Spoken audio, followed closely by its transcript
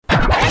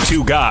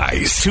Two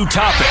guys, two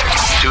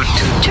topics,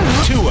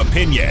 two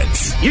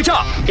opinions.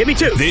 Utah, give me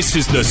two. This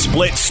is the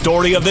split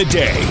story of the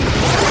day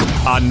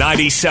on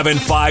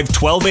 97.5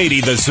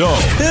 1280 The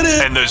Zone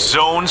and The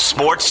Zone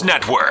Sports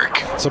Network.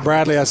 So,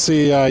 Bradley, I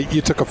see you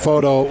took a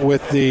photo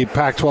with the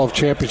Pac-12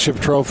 championship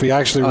trophy.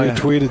 I actually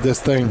retweeted this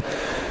thing.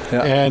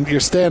 Yeah. And you're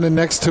standing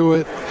next to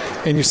it,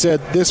 and you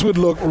said this would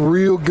look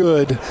real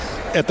good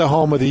at the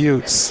home of the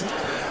Utes.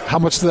 How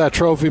much does that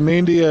trophy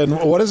mean to you, and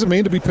what does it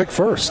mean to be picked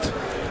first?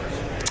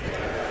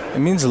 It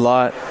means a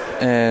lot,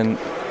 and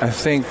I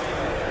think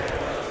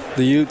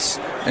the Utes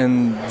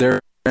and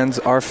their fans,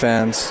 our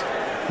fans,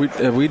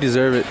 we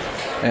deserve it,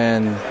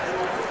 and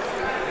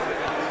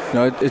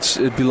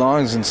it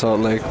belongs in Salt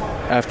Lake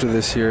after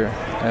this year.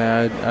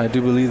 And I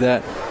do believe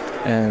that,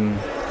 and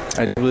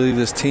I do believe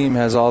this team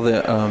has all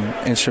the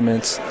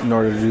instruments in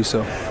order to do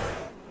so.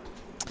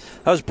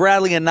 That was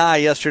Bradley and Nye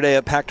yesterday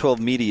at Pac-12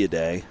 Media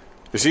Day.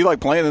 Is he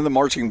like playing in the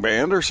marching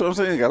band or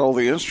something? He got all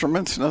the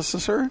instruments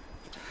necessary?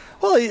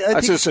 Well,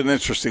 that's just an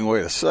interesting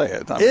way to say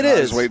it. I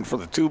was waiting for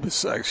the tuba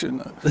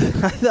section.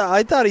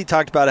 I thought he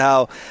talked about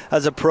how,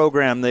 as a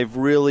program, they've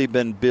really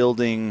been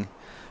building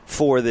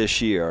for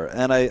this year.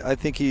 And I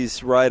think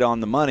he's right on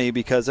the money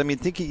because,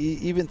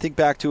 think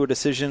back to a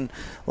decision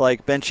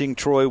like benching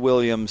Troy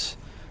Williams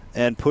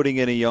and putting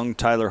in a young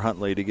Tyler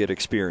Huntley to get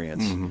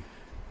experience. Mm-hmm.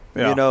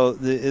 Yeah.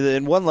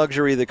 And one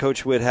luxury that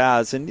Coach Witt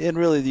has, and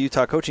really the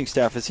Utah coaching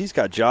staff, is he's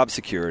got job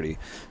security.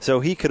 So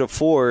he could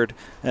afford,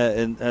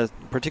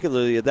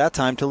 particularly at that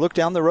time, to look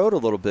down the road a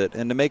little bit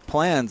and to make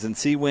plans and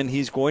see when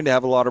he's going to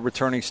have a lot of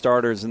returning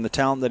starters and the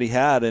talent that he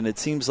had. And it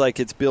seems like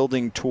it's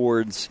building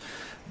towards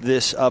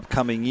this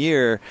upcoming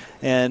year.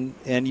 And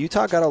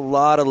Utah got a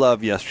lot of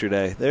love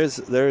yesterday.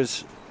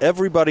 There's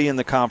everybody in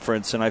the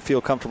conference, and I feel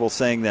comfortable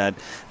saying that,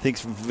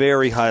 thinks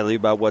very highly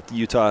about what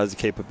Utah has the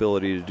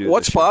capability to do.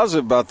 What's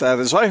positive about that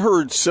is I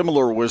heard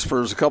similar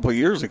whispers a couple of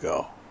years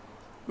ago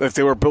that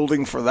they were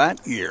building for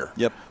that year.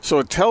 Yep. So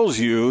it tells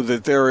you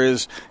that there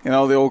is,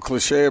 the old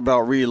cliche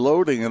about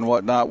reloading and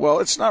whatnot. Well,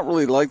 it's not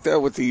really like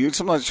that with the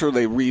Utes. I'm not sure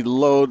they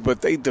reload,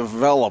 but they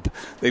develop.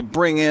 They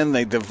bring in,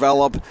 they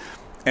develop,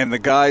 and the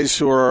guys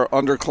who are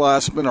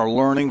underclassmen are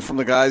learning from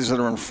the guys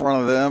that are in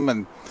front of them,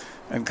 and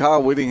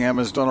Kyle Whittingham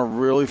has done a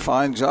really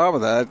fine job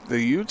of that. The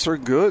Utes are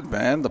good,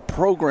 man. The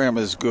program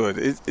is good.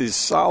 It is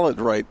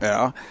solid right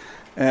now,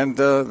 and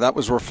that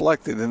was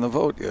reflected in the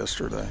vote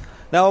yesterday.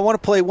 Now I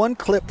want to play one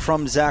clip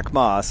from Zack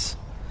Moss,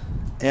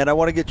 and I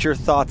want to get your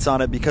thoughts on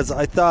it because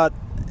I thought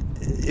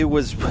it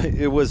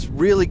was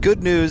really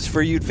good news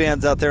for Ute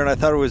fans out there, and I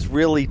thought it was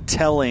really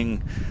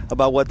telling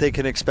about what they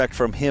can expect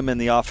from him in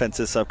the offense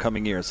this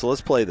upcoming year. So let's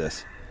play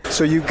this.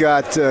 So you've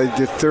got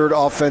the third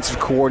offensive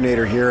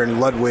coordinator here in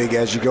Ludwig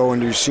as you go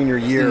into your senior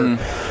year.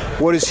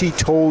 Mm-hmm. What has he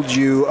told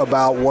you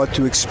about what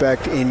to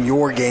expect in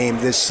your game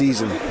this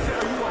season?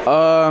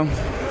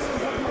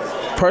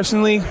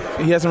 Personally,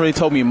 he hasn't really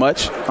told me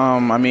much.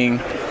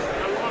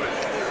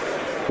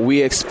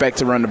 We expect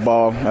to run the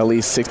ball at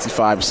least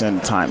 65%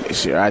 of the time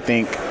this year. I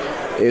think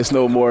it's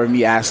no more of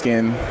me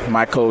asking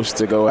my coach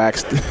to go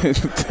ask,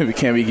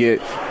 can we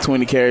get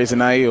 20 carries a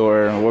night,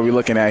 or what are we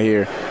looking at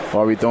here?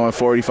 Or are we throwing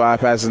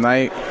 45 passes a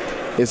night?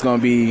 It's going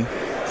to be,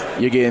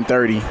 you're getting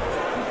 30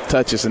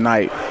 touches a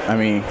night.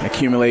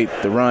 Accumulate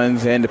the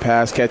runs and the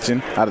pass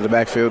catching out of the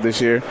backfield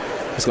this year.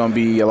 It's going to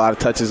be a lot of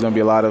touches. It's going to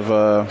be a lot of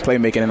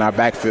playmaking in our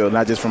backfield,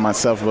 not just from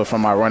myself, but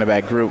from our running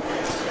back group.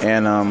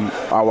 And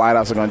our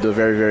wideouts are going to do a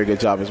very, very good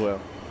job as well.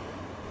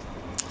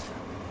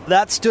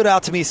 That stood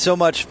out to me so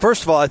much.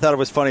 First of all, I thought it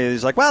was funny.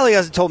 He's like, well, he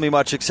hasn't told me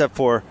much except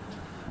for,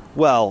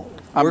 I'm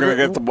going to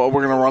get the ball.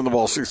 We're going to run the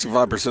ball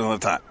 65% of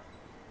the time.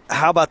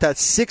 How about that?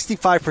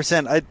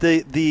 65%.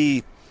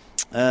 The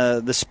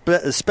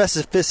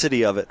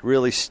specificity of it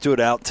really stood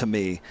out to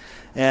me,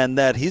 and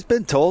that he's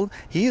been told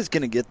he is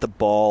going to get the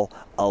ball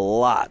a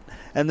lot.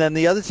 And then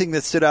the other thing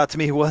that stood out to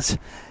me was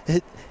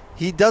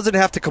he doesn't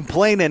have to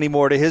complain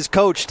anymore to his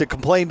coach to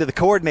complain to the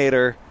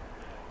coordinator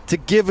to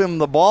give him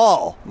the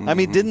ball.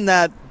 Mm-hmm.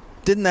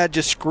 Didn't that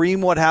just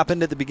scream what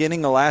happened at the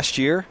beginning of last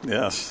year?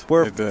 Yes.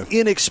 Where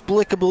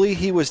inexplicably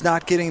he was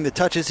not getting the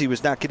touches, he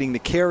was not getting the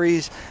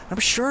carries. I'm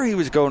sure he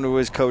was going to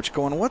his coach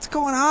going, what's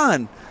going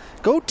on?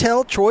 Go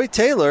tell Troy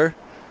Taylor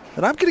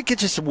that I'm going to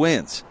get you some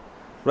wins.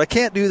 But I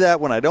can't do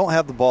that when I don't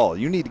have the ball.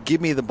 You need to give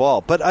me the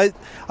ball. But I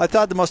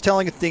thought the most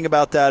telling thing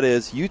about that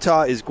is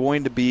Utah is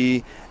going to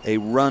be a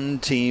run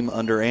team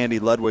under Andy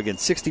Ludwig, and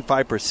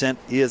 65%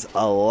 is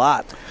a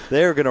lot.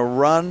 They're going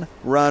to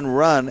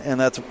run, and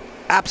that's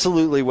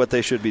absolutely what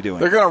they should be doing.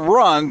 They're going to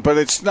run, but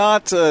it's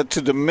not to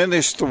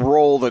diminish the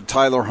role that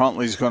Tyler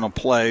Huntley's going to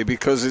play,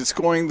 because it's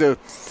going to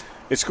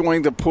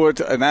put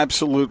an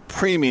absolute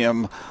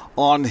premium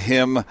on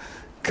him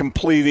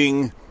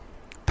completing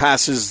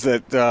passes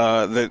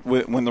that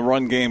when the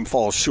run game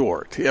falls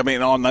short.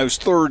 On those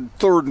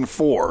third and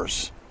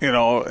fours,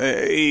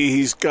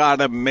 he's got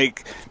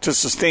to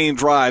sustain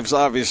drives.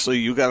 Obviously,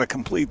 you got to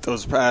complete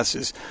those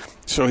passes.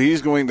 So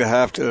he's going to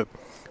have to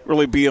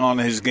really be on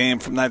his game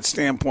from that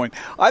standpoint.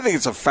 I think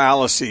it's a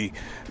fallacy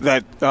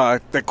that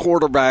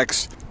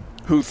quarterbacks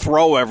who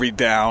throw every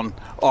down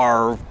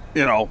are,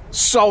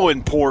 so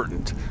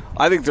important.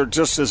 I think they're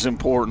just as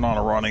important on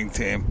a running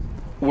team,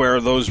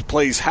 where those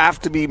plays have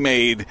to be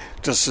made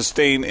to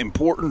sustain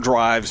important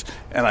drives,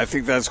 and I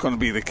think that's going to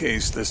be the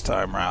case this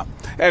time around.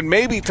 And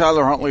maybe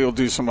Tyler Huntley will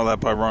do some of that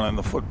by running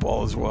the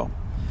football as well.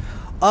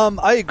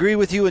 I agree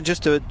with you, and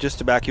just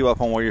to back you up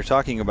on what you're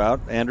talking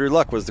about, Andrew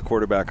Luck was the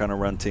quarterback on a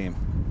run team.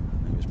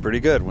 He was pretty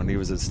good when he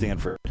was at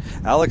Stanford.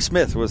 Alex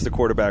Smith was the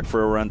quarterback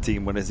for a run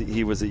team when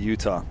he was at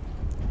Utah.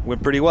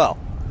 Went pretty well.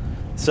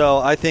 So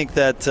I think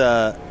that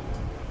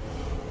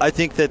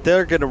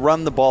they're going to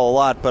run the ball a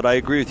lot, but I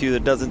agree with you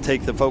that doesn't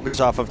take the focus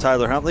off of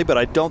Tyler Huntley. But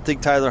I don't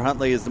think Tyler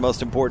Huntley is the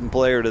most important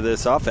player to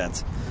this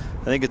offense.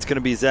 I think it's going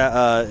to be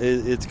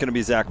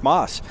Zack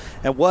Moss.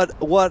 And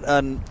what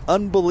an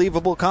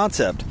unbelievable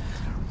concept!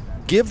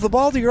 Give the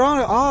ball to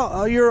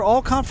your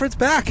all-conference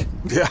back.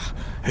 Yeah,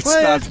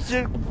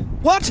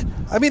 what?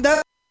 I mean,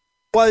 that's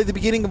why the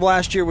beginning of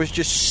last year was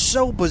just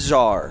so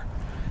bizarre.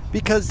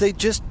 Because they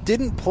just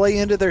didn't play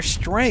into their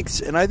strengths.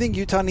 And I think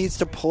Utah needs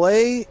to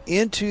play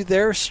into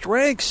their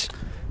strengths.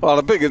 Well,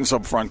 the big ends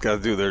up front got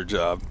to do their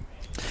job.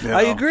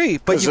 I agree.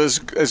 But as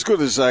good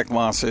as Zack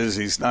Moss is,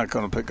 he's not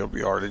going to pick up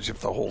yardage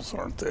if the holes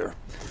aren't there.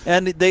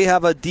 And they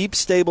have a deep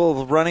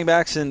stable of running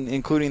backs,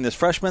 including this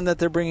freshman that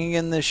they're bringing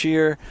in this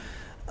year.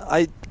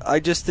 I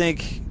just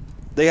think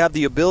they have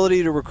the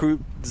ability to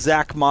recruit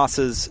Zack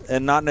Mosses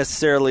and not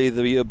necessarily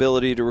the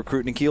ability to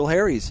recruit N'Keal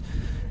Harry's.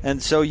 And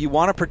so you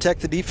want to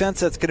protect the defense.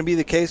 That's going to be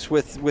the case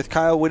with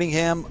Kyle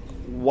Whittingham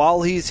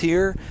while he's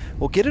here.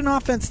 Well, get an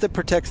offense that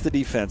protects the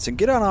defense and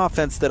get an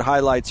offense that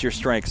highlights your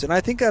strengths. And I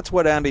think that's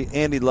what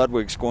Andy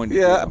Ludwig's going to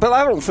do. Yeah, but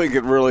I don't think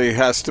it really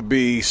has to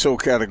be so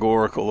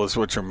categorical as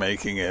what you're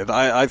making it.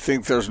 I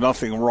think there's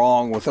nothing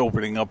wrong with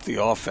opening up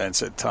the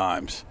offense at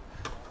times.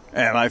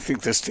 And I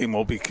think this team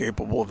will be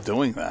capable of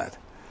doing that.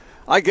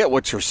 I get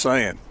what you're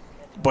saying,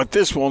 but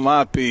this will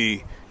not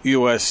be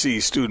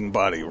USC student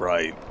body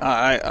right.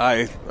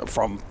 I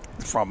from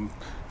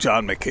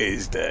John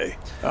McKay's day.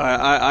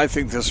 I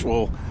think this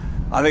will.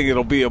 I think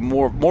it'll be a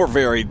more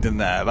varied than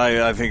that.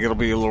 I think it'll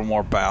be a little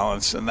more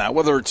balanced than that.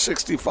 Whether it's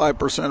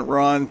 65%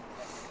 run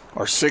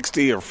or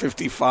 60 or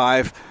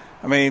 55,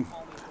 I mean,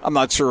 I'm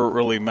not sure it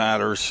really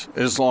matters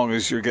as long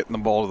as you're getting the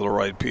ball to the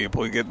right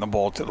people, you're getting the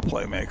ball to the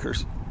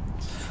playmakers.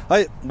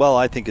 I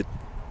think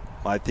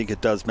it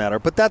does matter,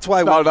 but that's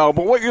why. No.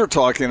 But what you're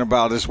talking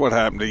about is what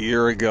happened a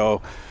year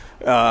ago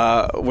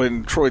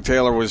when Troy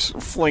Taylor was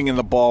flinging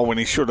the ball when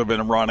he should have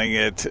been running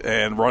it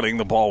and running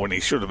the ball when he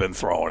should have been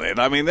throwing it.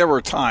 I mean, there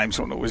were times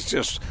when it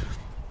was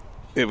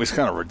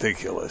kind of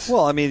ridiculous.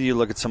 Well, I mean, you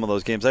look at some of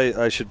those games.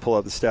 I should pull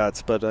up the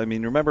stats, but I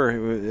mean, remember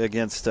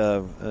against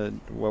Northern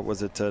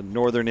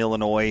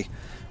Illinois,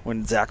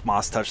 when Zack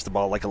Moss touched the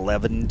ball like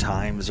 11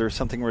 times or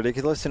something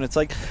ridiculous. And it's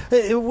like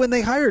when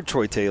they hired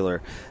Troy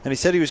Taylor and he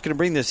said he was going to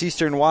bring this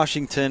Eastern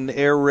Washington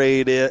air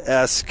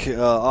raid-esque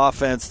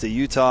offense to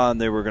Utah,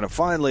 and they were going to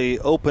finally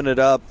open it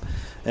up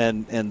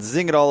and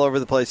zing it all over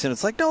the place. And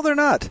it's like, no, they're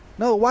not.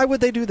 No, why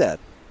would they do that?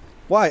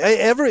 Why?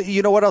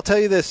 You know what? I'll tell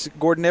you this,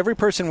 Gordon. Every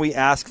person we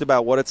asked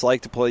about what it's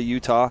like to play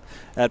Utah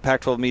at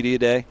Pac-12 Media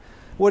Day,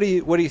 what do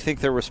you think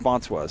their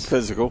response was?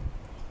 Physical.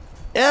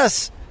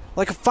 Yes.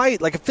 Like a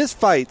fight, like a fist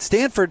fight.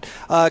 Stanford,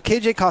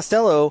 KJ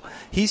Costello,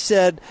 he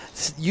said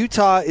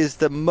Utah is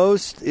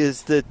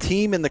the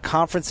team in the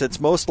conference that's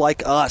most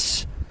like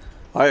us.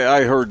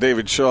 I heard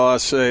David Shaw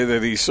say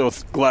that he's so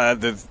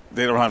glad that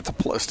they don't have to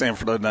play.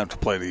 Stanford doesn't have to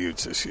play the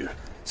Utes this year.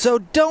 So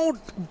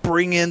don't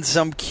bring in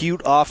some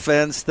cute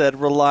offense that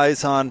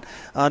relies on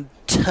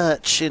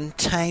touch and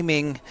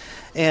timing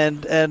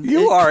and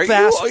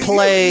fast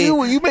play.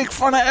 You make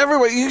fun of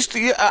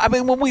everybody. I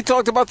mean, when we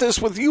talked about this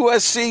with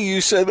USC,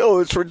 you said, "Oh,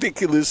 it's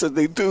ridiculous that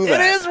they do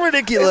that." It is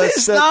ridiculous.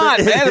 It's not,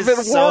 man. If it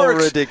works, so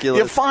ridiculous.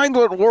 You find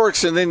what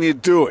works and then you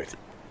do it.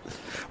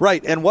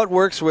 Right, and what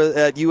works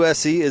at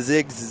USC is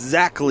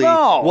exactly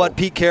what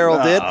Pete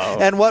Carroll did,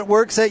 and what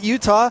works at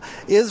Utah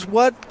is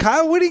what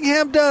Kyle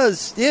Whittingham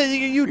does.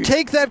 You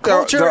take that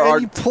culture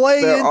and you play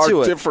into it. There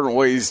are different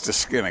ways to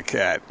skin a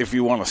cat if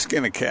you want to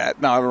skin a cat.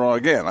 Now, I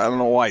don't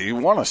know why you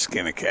want to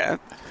skin a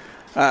cat.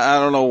 I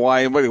don't know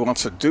why anybody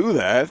wants to do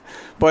that,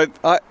 but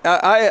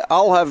I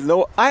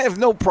have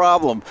no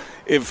problem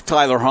if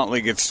Tyler Huntley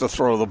gets to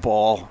throw the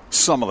ball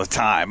some of the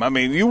time. I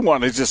mean, you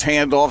want to just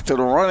hand off to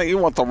the running. You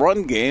want the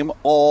run game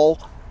all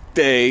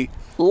day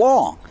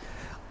long.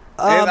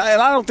 And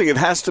I don't think it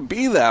has to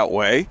be that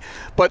way.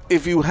 But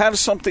if you have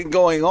something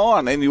going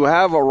on and you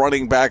have a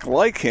running back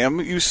like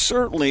him, you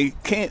certainly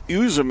can't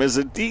use him as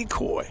a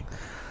decoy.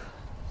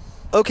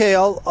 Okay,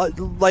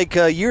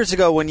 years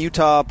ago when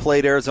Utah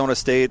played Arizona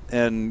State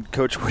and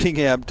Coach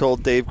Whittingham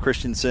told Dave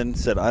Christensen,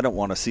 said, "I don't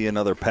want to see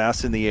another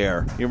pass in the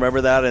air." You remember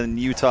that? And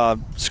Utah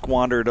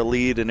squandered a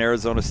lead and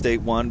Arizona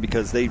State won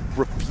because they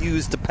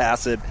refused to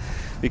pass it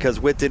because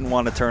Witt didn't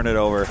want to turn it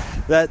over.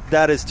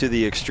 That is to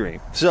the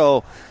extreme.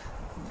 So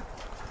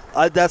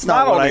that's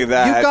not only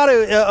that. You've got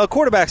to. A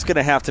quarterback's going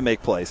to have to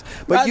make plays.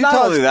 But not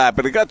only that,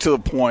 but it got to the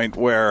point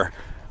where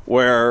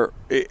where,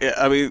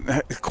 I mean,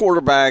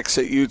 quarterbacks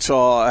at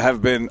Utah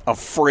have been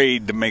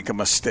afraid to make a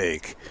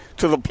mistake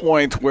to the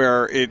point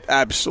where it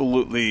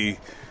absolutely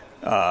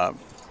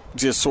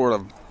just sort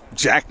of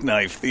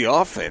jackknifed the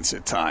offense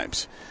at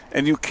times.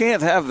 And you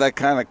can't have that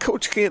kind of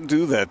coach can't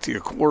do that to your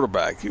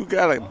quarterback. You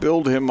got to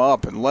build him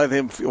up and let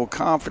him feel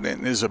confident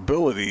in his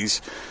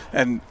abilities.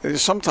 And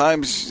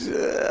sometimes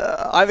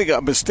I think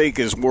a mistake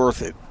is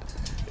worth it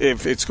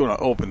if it's going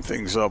to open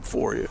things up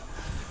for you.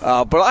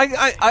 But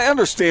I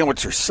understand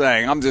what you're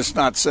saying. I'm just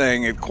not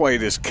saying it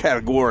quite as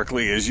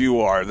categorically as you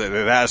are, that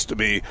it has to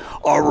be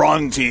a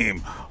run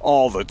team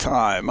all the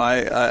time.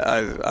 I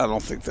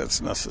don't think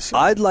that's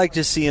necessary. I'd like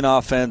to see an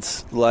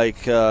offense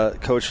like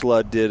Coach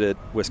Ludd did at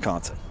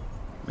Wisconsin.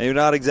 Maybe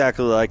not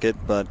exactly like it,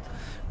 but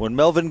when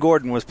Melvin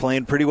Gordon was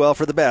playing pretty well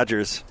for the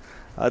Badgers,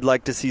 I'd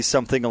like to see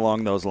something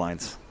along those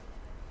lines.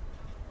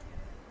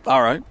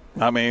 All right.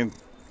 I mean,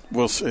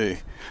 we'll see.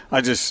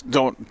 I just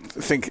don't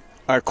think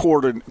our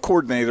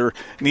coordinator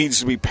needs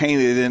to be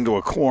painted into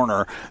a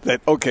corner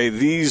that, okay,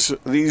 these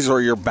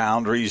are your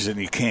boundaries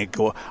and you can't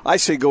go. I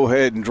say go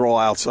ahead and draw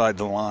outside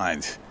the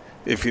lines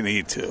if you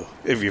need to,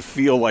 if you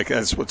feel like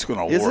that's what's going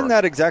to work. Isn't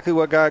that exactly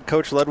what got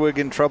Coach Ludwig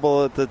in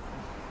trouble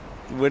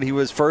when he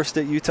was first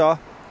at Utah?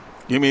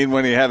 You mean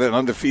when he had an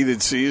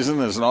undefeated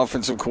season as an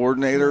offensive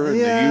coordinator and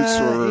the Utes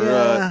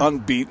were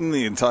unbeaten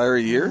the entire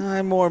year?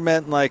 I more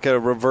meant like a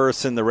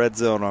reverse in the red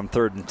zone on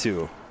 3rd and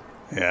 2.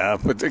 Yeah,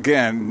 but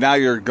again, now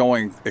you're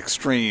going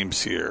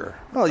extremes here.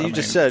 Well, you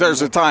just said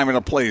there's a time and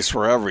a place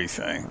for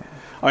everything.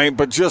 I mean,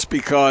 but just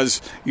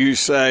because you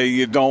say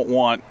you don't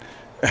want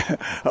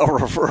a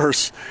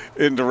reverse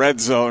in the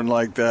red zone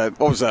like that,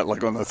 what was that,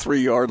 like on the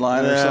 3-yard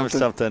line or something?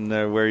 Something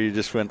where you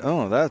just went,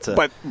 oh, that's a...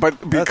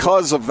 But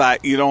because of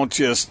that, you don't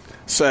just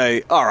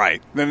say, all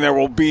right, then there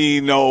will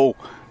be no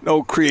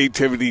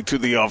creativity to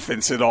the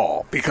offense at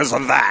all because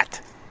of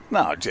that.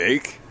 No,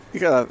 Jake. You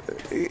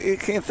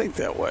can't think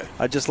that way.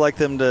 I just like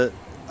them to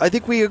 – I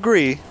think we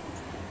agree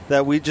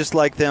that we just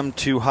like them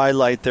to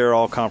highlight their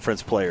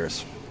all-conference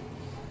players,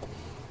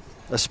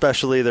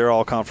 especially their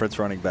all-conference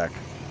running back.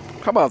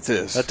 How about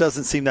this? That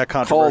doesn't seem that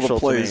controversial Call the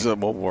plays to me.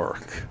 that will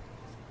work.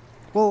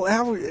 Well,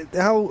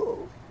 how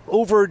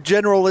over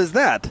general is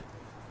that?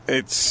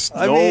 It's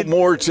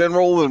more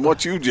general than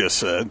what you just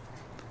said.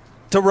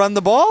 To run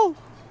the ball?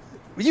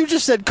 You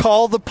just said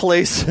call the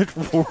plays that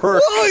work.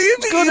 Well, you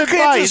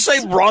can't just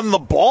say run the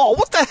ball.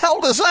 What the hell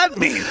does that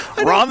mean?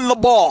 Run the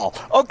ball.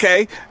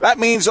 Okay, that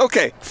means,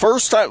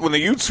 first time when the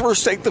Utes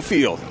first take the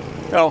field,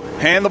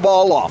 hand the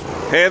ball off,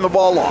 hand the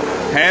ball off,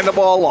 hand the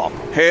ball off,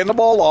 hand the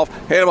ball off,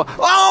 hand the ball.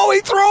 Oh, he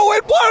threw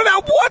it.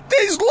 What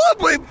is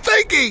Ludwig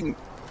thinking?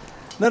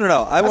 No.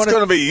 That's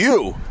going to be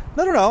you.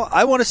 No.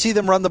 I want to see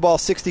them run the ball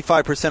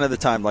 65% of the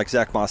time, like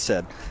Zack Moss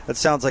said. That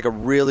sounds like a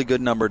really good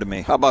number to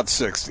me. How about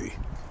 60?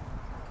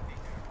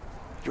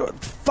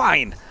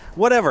 Fine.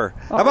 Whatever.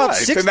 How about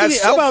 60? And that's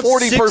still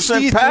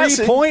 40%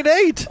 passing.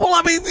 63.8. Well,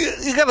 I mean,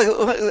 you got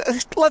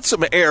to let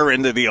some air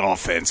into the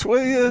offense,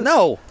 will you?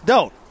 No,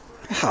 don't.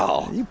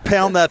 How? You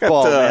pound that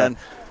ball, man.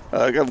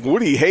 Got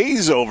Woody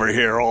Hayes over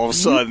here all of a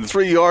sudden,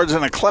 3 yards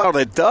in a cloud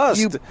of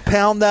dust. You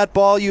pound that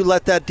ball, you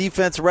let that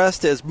defense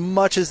rest as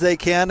much as they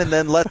can, and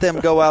then let them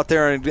go out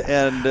there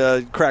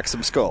and crack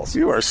some skulls.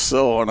 You are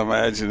so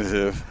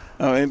unimaginative.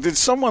 I mean, did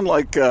someone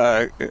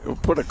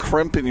put a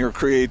crimp in your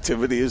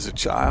creativity as a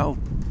child?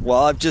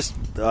 Well,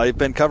 I've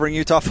been covering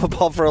Utah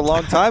football for a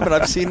long time, and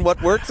I've seen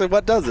what works and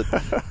what doesn't.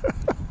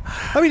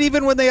 I mean,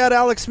 even when they had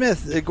Alex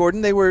Smith,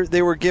 Gordon, they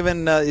were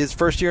given his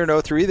first year in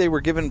 2003. They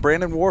were given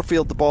Brandon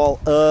Warfield the ball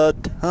a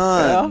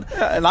ton,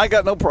 and I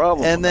got no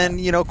problem. And then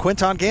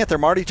Quinton Ganther,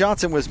 Marty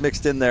Johnson was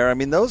mixed in there. I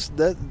mean,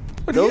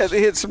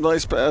 he had some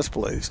nice pass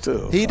plays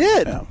too. He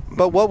did,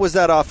 but what was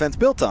that offense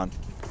built on?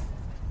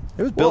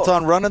 It was built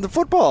on running the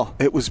football.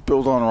 It was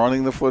built on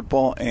running the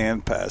football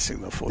and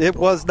passing the football. It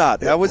was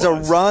not. That was a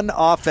run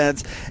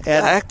offense.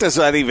 And the heck does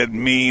that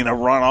even mean, a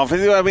run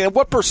offense? I mean,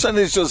 what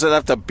percentage does it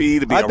have to be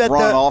a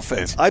run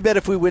offense? I bet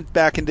if we went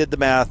back and did the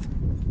math,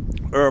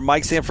 or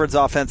Mike Sanford's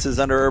offenses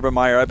under Urban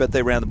Meyer, I bet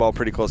they ran the ball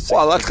pretty close to 60%.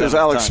 Well, that's because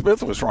Alex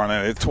Smith was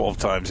running it 12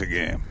 times a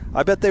game.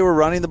 I bet they were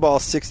running the ball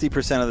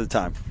 60% of the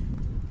time.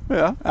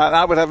 Yeah,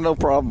 I would have no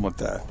problem with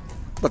that.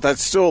 But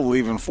that's still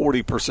leaving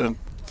 40%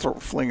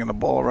 flinging the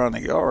ball around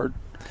the yard.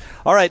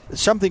 All right,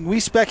 something we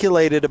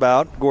speculated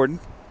about,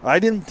 Gordon. I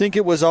didn't think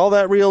it was all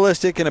that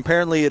realistic, and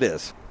apparently it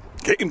is.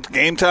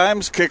 Game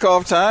times,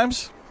 kickoff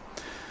times?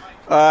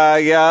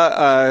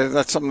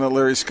 That's something that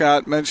Larry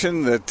Scott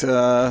mentioned,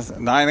 that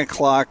 9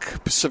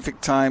 o'clock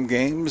Pacific time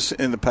games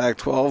in the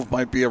Pac-12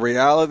 might be a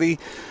reality.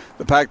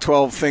 The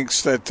Pac-12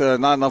 thinks that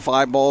not enough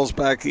eyeballs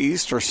back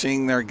east are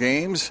seeing their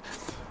games.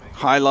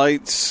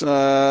 Highlights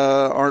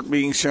aren't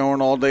being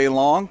shown all day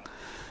long.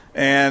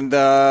 And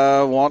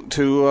want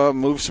to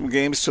move some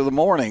games to the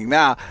morning.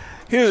 Now,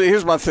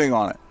 here's my thing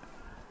on it.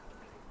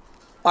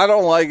 I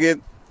don't like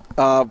it,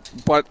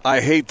 but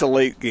I hate the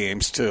late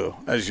games too,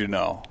 as you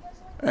know.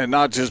 And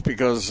not just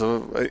because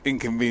of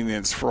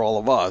inconvenience for all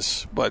of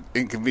us, but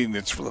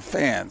inconvenience for the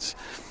fans.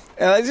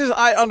 And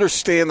I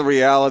understand the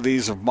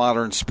realities of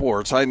modern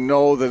sports. I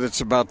know that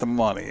it's about the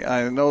money.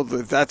 I know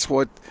that that's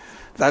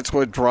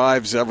what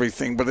drives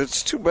everything. But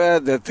it's too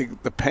bad that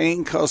the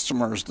paying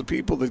customers, the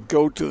people that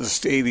go to the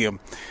stadium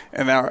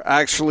and are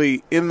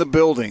actually in the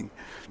building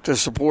to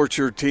support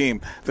your team,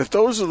 that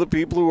those are the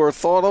people who are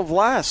thought of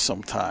last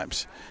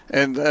sometimes.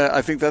 And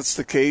I think that's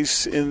the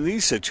case in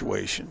these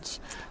situations.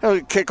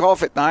 Kick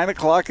off at 9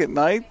 o'clock at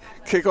night,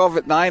 kick off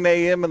at 9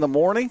 a.m. in the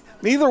morning.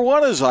 Neither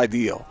one is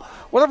ideal.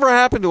 Whatever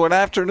happened to an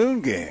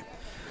afternoon game?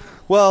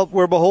 Well,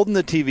 we're beholden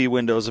to TV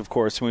windows, of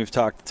course, and we've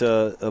talked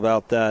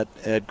about that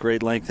at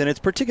great length. And it's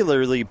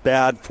particularly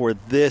bad for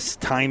this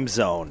time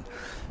zone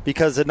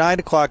because a 9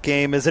 o'clock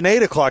game is an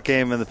 8 o'clock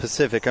game in the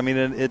Pacific. I mean,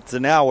 it's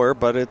an hour,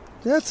 but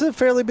that's a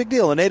fairly big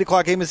deal. An 8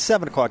 o'clock game is a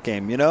 7 o'clock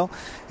game, you know?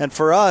 And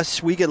for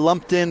us, we get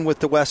lumped in with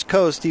the West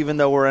Coast even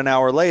though we're an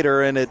hour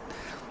later, and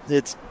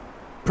it's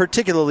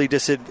particularly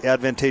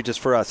disadvantageous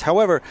for us.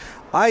 However,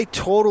 I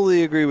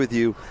totally agree with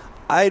you.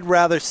 I'd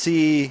rather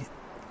see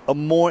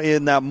more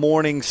in that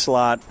morning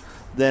slot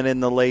than in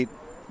the late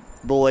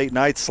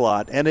night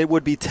slot. And it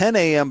would be 10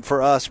 a.m.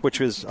 for us,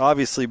 which is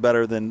obviously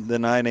better than the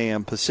 9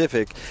 a.m.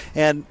 Pacific.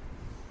 And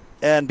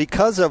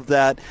because of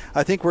that,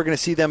 I think we're going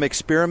to see them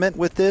experiment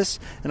with this.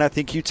 And I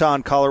think Utah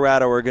and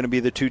Colorado are going to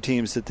be the two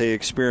teams that they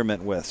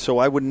experiment with. So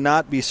I would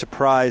not be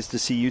surprised to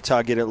see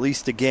Utah get at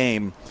least a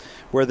game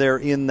where they're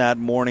in that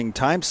morning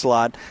time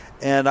slot.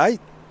 And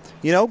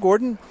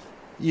Gordon,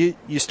 you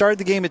start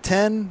the game at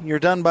 10, you're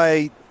done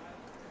by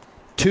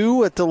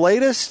 2 at the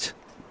latest.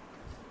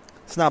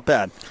 It's not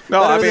bad.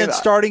 No, Better than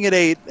starting at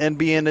 8 and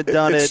being done at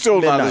midnight. It's still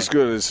not as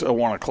good as a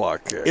 1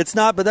 o'clock kick. It's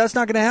not, but that's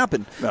not going to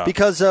happen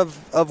because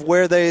of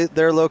where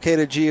they're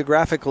located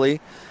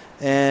geographically.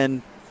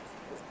 And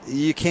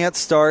you can't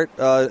start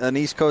an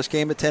East Coast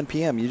game at 10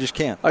 p.m. You just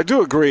can't. I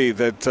do agree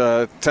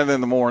that 10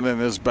 in the morning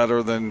is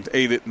better than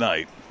 8 at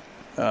night.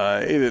 8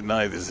 at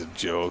night is a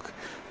joke.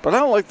 But I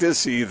don't like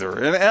this either.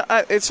 And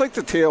it's like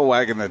the tail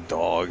wagging the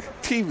dog.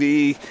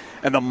 TV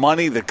and the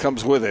money that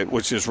comes with it,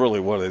 which is really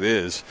what it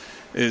is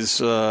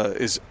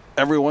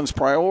everyone's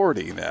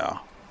priority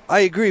now. I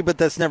agree, but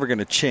that's never going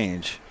to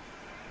change.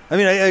 I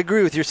mean, I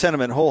agree with your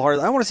sentiment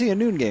wholeheartedly. I want to see a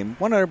noon game,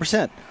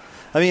 100%.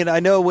 I mean, I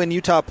know when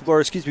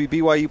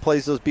BYU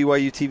plays those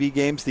BYU TV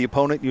games, the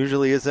opponent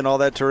usually isn't all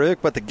that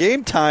terrific, but the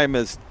game time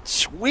is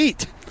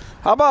sweet.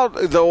 How about,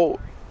 though,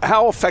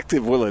 how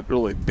effective will it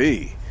really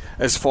be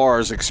as far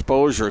as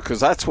exposure? Because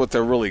that's what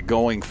they're really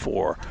going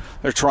for.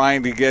 They're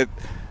trying to get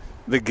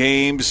the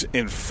games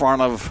in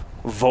front of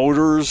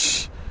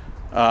voters.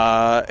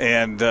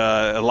 And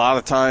a lot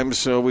of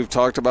times we've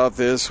talked about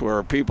this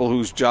where people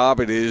whose job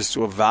it is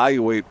to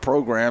evaluate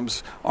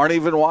programs aren't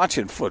even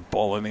watching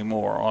football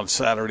anymore on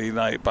Saturday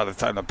night by the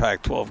time the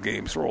Pac-12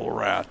 games roll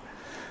around.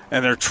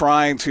 And they're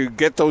trying to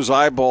get those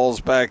eyeballs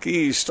back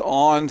east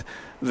on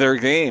their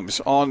games,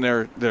 on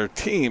their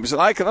teams.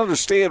 And I can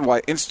understand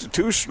why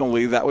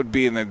institutionally that would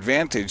be an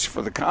advantage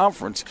for the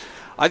conference.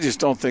 I just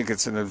don't think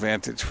it's an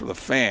advantage for the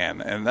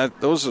fan. And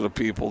those are the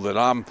people that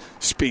I'm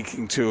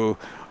speaking to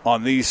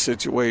on these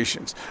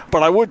situations.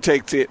 But I would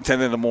take 10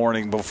 in the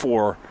morning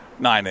before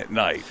 9 at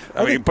night.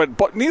 I mean,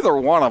 but neither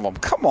one of them.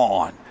 Come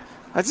on.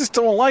 I just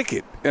don't like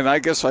it. And I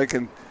guess I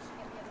can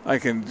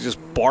just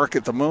bark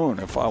at the moon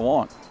if I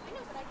want.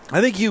 I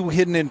think you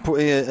hit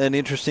an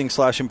interesting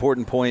 /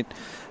 important point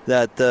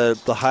that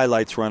the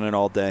highlights running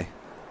all day.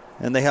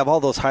 And they have all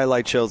those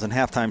highlight shows and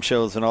halftime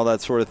shows and all that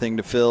sort of thing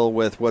to fill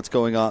with what's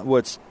going on,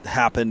 what's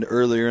happened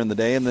earlier in the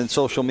day. And then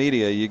social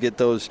media, you get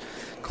those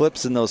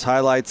clips and those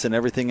highlights and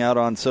everything out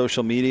on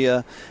social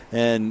media,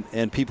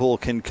 and people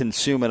can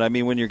consume it. I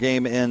mean, when your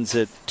game ends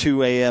at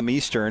 2 a.m.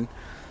 Eastern,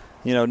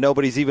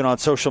 nobody's even on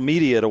social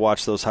media to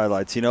watch those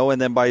highlights, and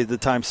then by the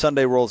time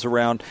Sunday rolls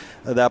around,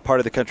 that part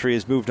of the country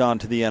has moved on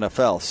to the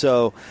NFL.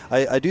 So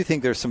I do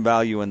think there's some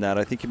value in that.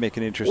 I think you make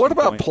an interesting point.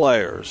 What about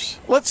players?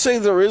 Let's say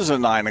there is a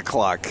 9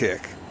 o'clock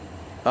kick,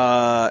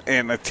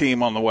 and a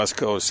team on the West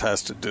Coast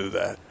has to do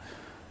that.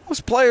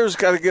 Those players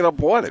got to get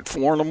up, at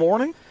 4 in the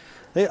morning?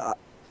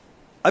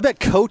 I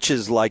bet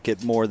coaches like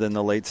it more than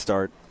the late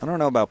start. I don't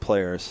know about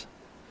players.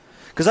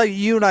 Because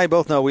you and I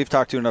both know, we've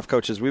talked to enough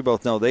coaches, we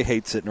both know they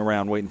hate sitting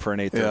around waiting for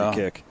an 8:30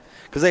 kick.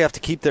 Because they have to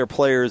keep their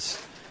players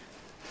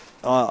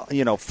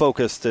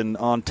focused and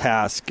on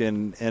task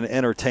and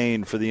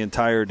entertained for the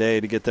entire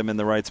day to get them in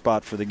the right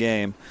spot for the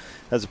game.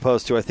 As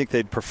opposed to, I think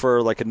they'd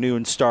prefer like a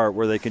noon start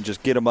where they can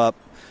just get them up,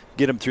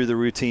 get them through the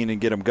routine and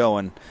get them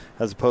going.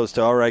 As opposed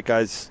to, all right,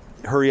 guys,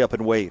 hurry up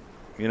and wait,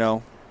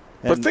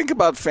 But think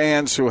about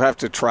fans who have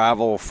to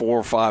travel 4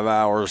 or 5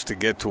 hours to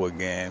get to a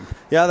game.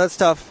 Yeah, that's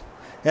tough.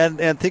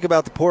 And think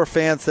about the poor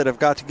fans that have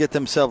got to get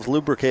themselves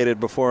lubricated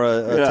before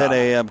a 10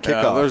 a.m.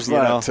 kickoff. Yeah, there's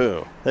that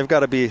too. They've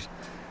got to be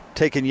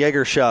taking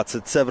Jaeger shots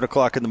at 7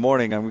 o'clock in the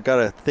morning, and we've got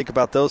to think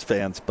about those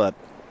fans. But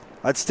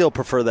I'd still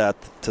prefer that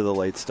to the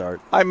late start.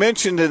 I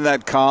mentioned in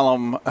that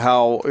column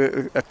how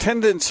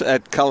attendance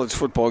at college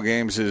football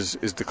games is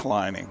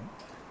declining.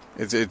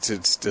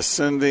 It's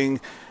descending.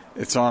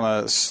 It's on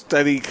a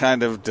steady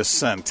kind of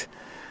descent.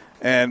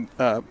 And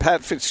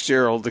Pat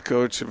Fitzgerald, the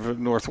coach of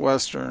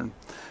Northwestern,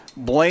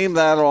 blamed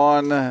that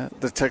on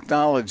the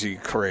technology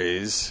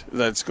craze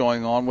that's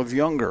going on with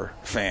younger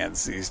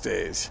fans these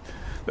days,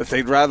 that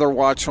they'd rather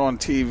watch on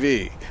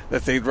TV,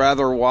 that they'd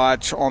rather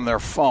watch on their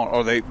phone,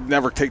 or they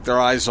never take their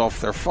eyes off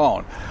their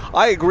phone.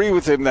 I agree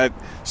with him that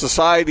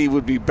society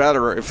would be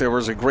better if there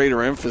was a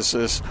greater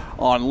emphasis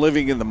on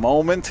living in the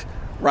moment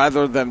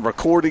rather than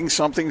recording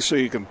something so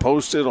you can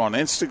post it on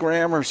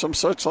Instagram or some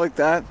such like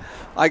that.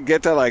 I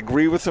get that. I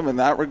agree with him in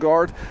that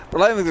regard.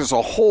 But I think there's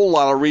a whole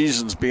lot of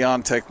reasons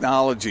beyond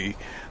technology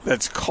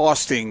that's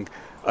costing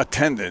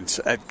attendance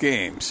at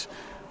games.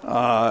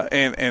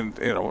 And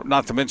you know,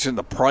 not to mention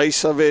the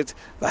price of it,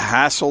 the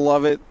hassle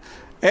of it,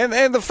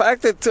 and the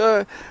fact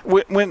that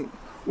when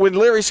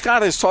Larry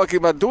Scott is talking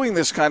about doing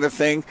this kind of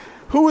thing,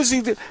 who is he?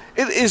 It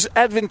is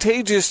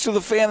advantageous to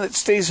the fan that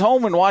stays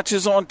home and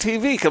watches on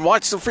TV. Can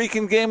watch the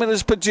freaking game in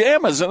his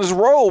pajamas and his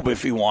robe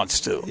if he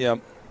wants to. Yeah,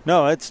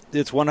 no, it's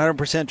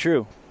 100%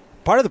 true.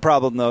 Part of the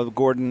problem, though,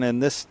 Gordon,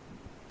 and this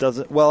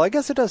doesn't. Well, I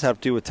guess it does have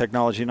to do with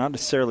technology, not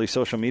necessarily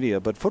social media.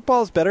 But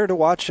football is better to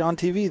watch on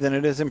TV than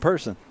it is in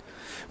person.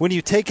 When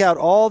you take out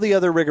all the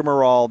other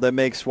rigmarole that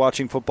makes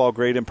watching football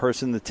great in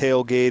person, the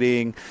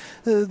tailgating,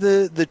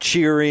 the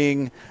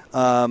cheering,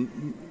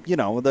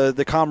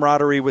 the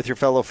camaraderie with your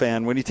fellow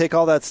fan, when you take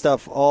all that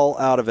stuff all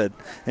out of it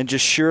and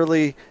just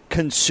surely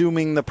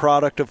consuming the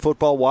product of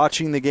football,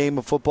 watching the game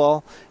of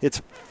football,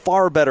 it's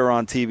far better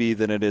on TV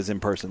than it is in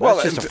person.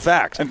 That's just a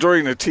fact. And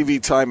during the TV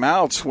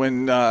timeouts,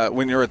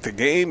 when you're at the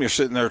game, you're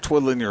sitting there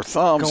twiddling your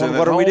thumbs. Going,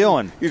 what are we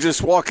doing? You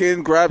just walk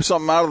in, grab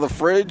something out of the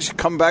fridge,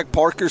 come back,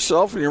 park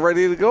yourself, and you're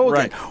ready to go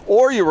again.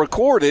 Or you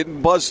record it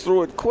and buzz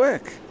through it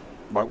quick.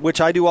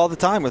 Which I do all the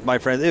time with my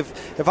friends.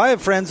 If I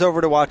have friends over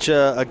to watch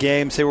a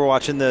game, say we're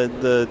watching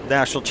the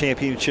national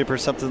championship or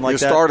something like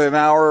that. You start an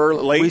hour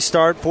late? We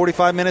start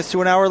 45 minutes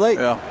to an hour late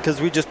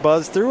because we just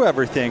buzz through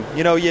everything.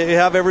 You know, you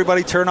have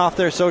everybody turn off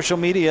their social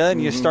media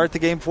and you start the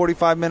game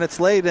 45 minutes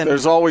late. And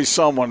there's always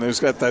someone who's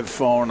got that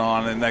phone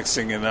on, and next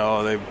thing you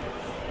know,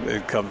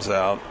 it comes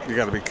out. You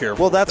got to be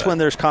careful. Well, that's when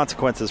there's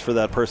consequences for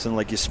that person,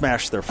 like you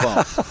smash their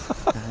phone.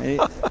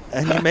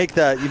 And you make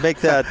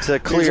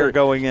that clear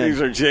going in.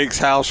 These are Jake's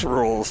house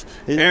rules.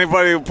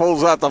 Anybody who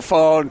pulls out the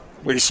phone,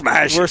 we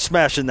smash it. We're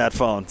smashing that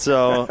phone.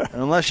 So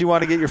unless you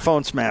want to get your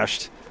phone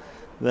smashed,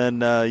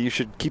 then you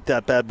should keep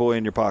that bad boy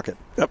in your pocket.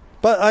 Yep.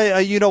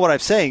 But you know what I'm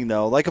saying,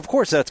 though. Like, of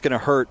course that's going to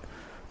hurt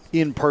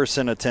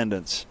in-person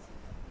attendance.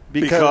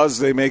 Because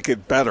they make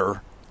it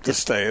better to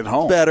stay at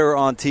home. Better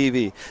on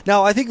TV.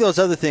 Now, I think those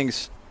other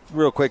things,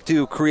 real quick,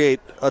 do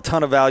create a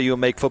ton of value and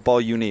make football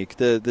unique.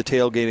 The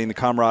tailgating, the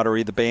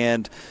camaraderie, the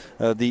band,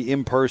 the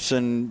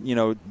in-person,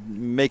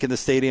 making the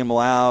stadium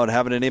loud,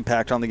 having an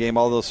impact on the game,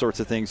 all those sorts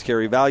of things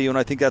carry value, and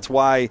I think that's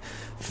why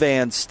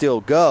fans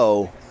still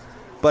go.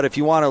 But if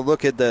you want to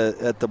look at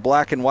the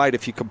black and white,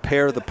 if you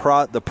compare the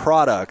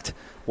product,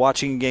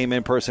 watching a game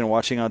in person and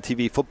watching on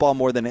TV, football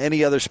more than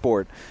any other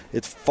sport,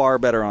 it's far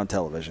better on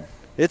television.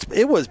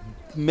 It was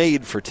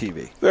made for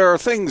TV. There are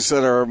things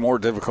that are more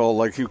difficult,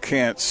 like you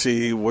can't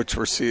see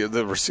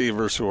the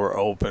receivers who are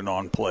open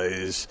on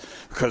plays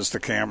because the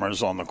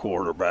camera's on the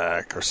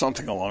quarterback or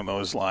something along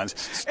those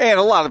lines. And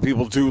a lot of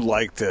people do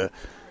like to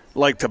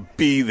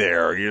be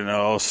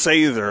there,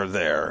 say they're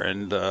there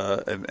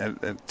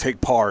and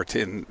take part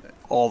in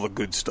all the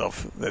good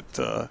stuff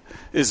that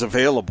is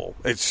available.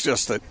 It's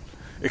just that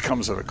it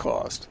comes at a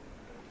cost.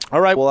 All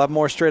right, we'll have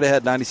more straight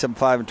ahead, 97.5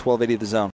 and 1280 The Zone.